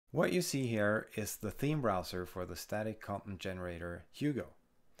What you see here is the theme browser for the static content generator Hugo.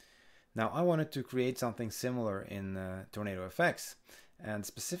 Now I wanted to create something similar in TornadoFX, and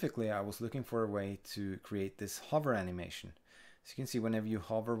specifically I was looking for a way to create this hover animation. So you can see whenever you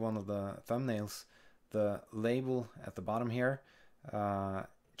hover one of the thumbnails, the label at the bottom here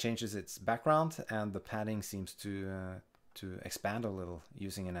changes its background, and the padding seems to expand a little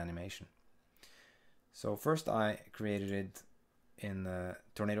using an animation. So first I created it in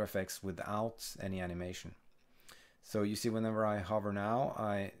TornadoFX without any animation. So you see whenever I hover now,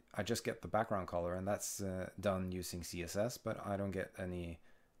 I just get the background color, and that's done using CSS, but I don't get any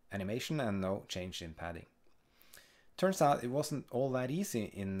animation and no change in padding. Turns out it wasn't all that easy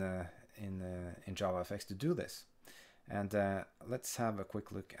in JavaFX to do this. And let's have a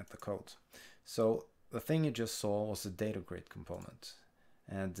quick look at the code. So the thing you just saw was a data grid component.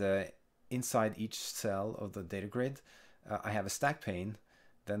 And inside each cell of the data grid, I have a stack pane,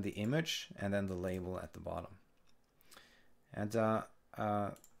 then the image, and then the label at the bottom. And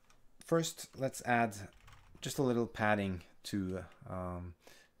first, let's add just a little padding to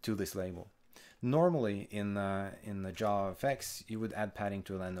this label. Normally, in the JavaFX, you would add padding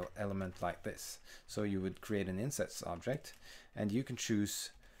to an element like this. So you would create an Insets object, and you can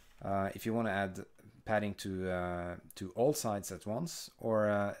choose if you want to add padding to all sides at once,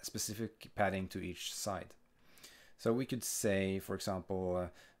 or specific padding to each side. So we could say, for example,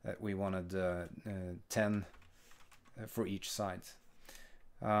 that we wanted 10 for each side.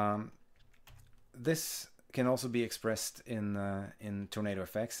 This can also be expressed in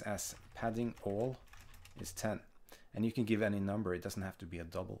TornadoFX as padding all is 10. And you can give any number, it doesn't have to be a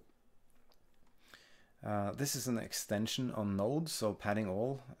double. This is an extension on node, so padding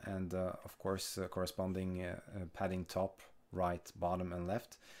all, and of course corresponding padding top, right, bottom, and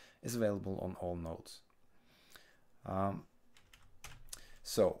left is available on all nodes.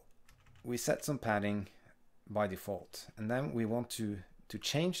 So we set some padding by default, and then we want to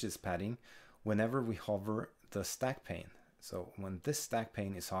change this padding whenever we hover the stack pane. So when this stack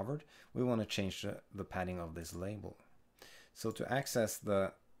pane is hovered, we want to change the padding of this label. So to access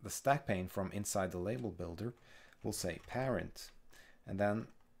the stack pane from inside the label builder, we'll say parent, and then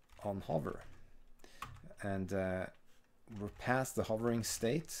on hover. And we're past the hovering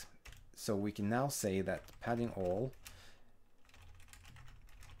state, so we can now say that padding all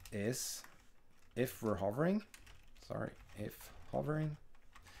is, if we're hovering, if hovering,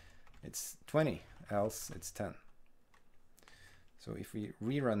 it's 20, else it's 10. So if we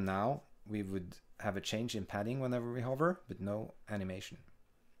rerun now, we would have a change in padding whenever we hover, but no animation.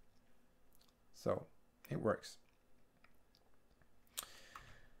 So it works.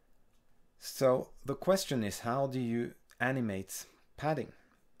 So the question is, how do you animate padding?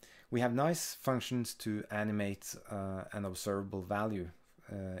 We have nice functions to animate an observable value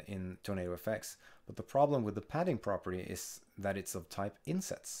in TornadoFX, but the problem with the padding property is that it's of type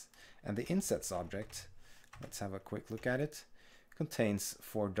Insets. And the Insets object, let's have a quick look at it, contains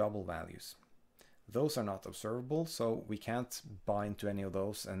 4 double values. Those are not observable, so we can't bind to any of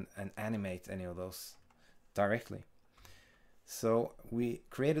those and animate any of those directly. So we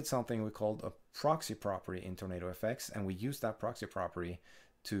created something we called a proxy property in TornadoFX, and we used that proxy property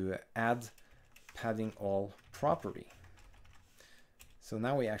to add padding all property. So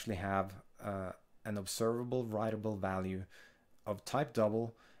now we actually have an observable writable value of type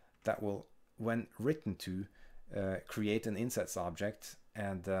double that will, when written to, create an Insets object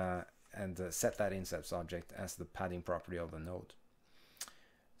and set that Insets object as the padding property of the node.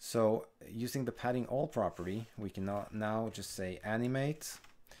 So using the padding all property, we can now just say animate,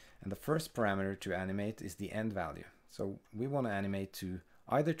 and the first parameter to animate is the end value. So we want to animate to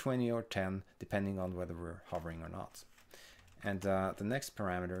either 20 or 10, depending on whether we're hovering or not. And the next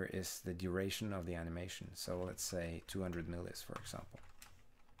parameter is the duration of the animation. So let's say 200 millis, for example.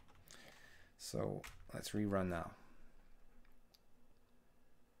 So let's rerun now.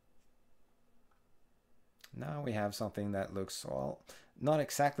 Now we have something that looks, well, not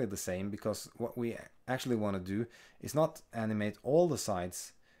exactly the same, because what we actually want to do is not animate all the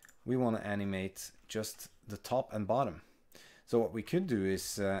sides. We want to animate just the top and bottom. So what we could do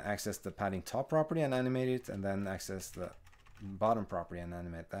is access the padding top property and animate it, and then access the bottom property and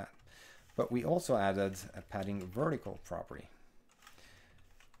animate that. But we also added a padding vertical property.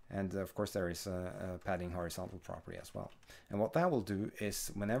 And of course there is a padding horizontal property as well. And what that will do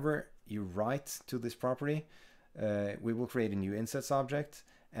is, whenever you write to this property, we will create a new Insets object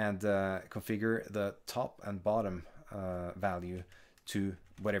and configure the top and bottom value to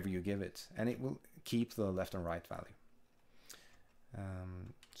whatever you give it. And it will keep the left and right value.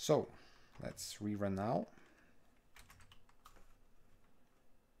 So let's rerun now.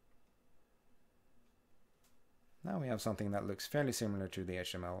 Now we have something that looks fairly similar to the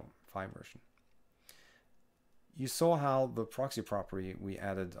HTML5 version. You saw how the proxy property we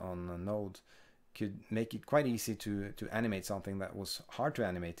added on a node could make it quite easy to animate something that was hard to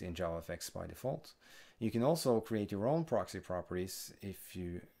animate in JavaFX by default. You can also create your own proxy properties if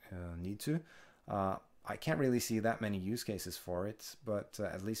you need to. I can't really see that many use cases for it, but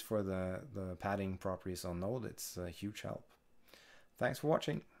at least for the padding properties on Node, it's a huge help. Thanks for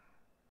watching.